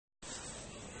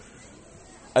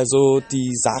Also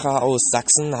die Sarah aus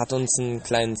Sachsen hat uns einen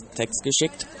kleinen Text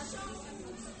geschickt.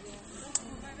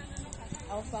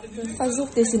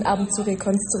 Versuchte ich den Abend zu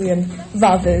rekonstruieren.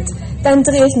 War wild. Dann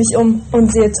drehe ich mich um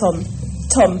und sehe Tom.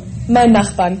 Tom, mein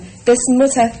Nachbarn, dessen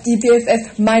Mutter die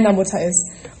BFF meiner Mutter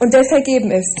ist und der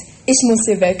vergeben ist. Ich muss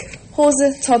hier weg.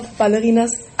 Hose, Top,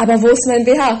 Ballerinas. Aber wo ist mein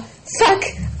BH? Fuck!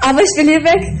 Aber ich will hier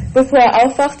weg, bevor er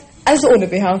aufwacht. Also ohne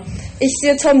BH. Ich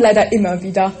sehe Tom leider immer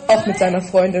wieder, auch mit seiner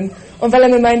Freundin. Und weil er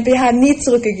mir meinen BH nie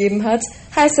zurückgegeben hat,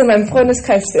 heißt er in meinem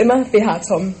Freundeskreis für immer BH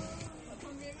Tom.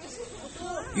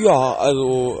 Ja,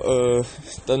 also,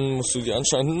 dann musst du dir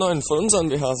anscheinend einen neuen von unseren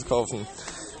BHs kaufen.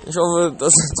 Ich hoffe,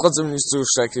 dass es trotzdem nicht zu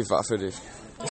schrecklich war für dich.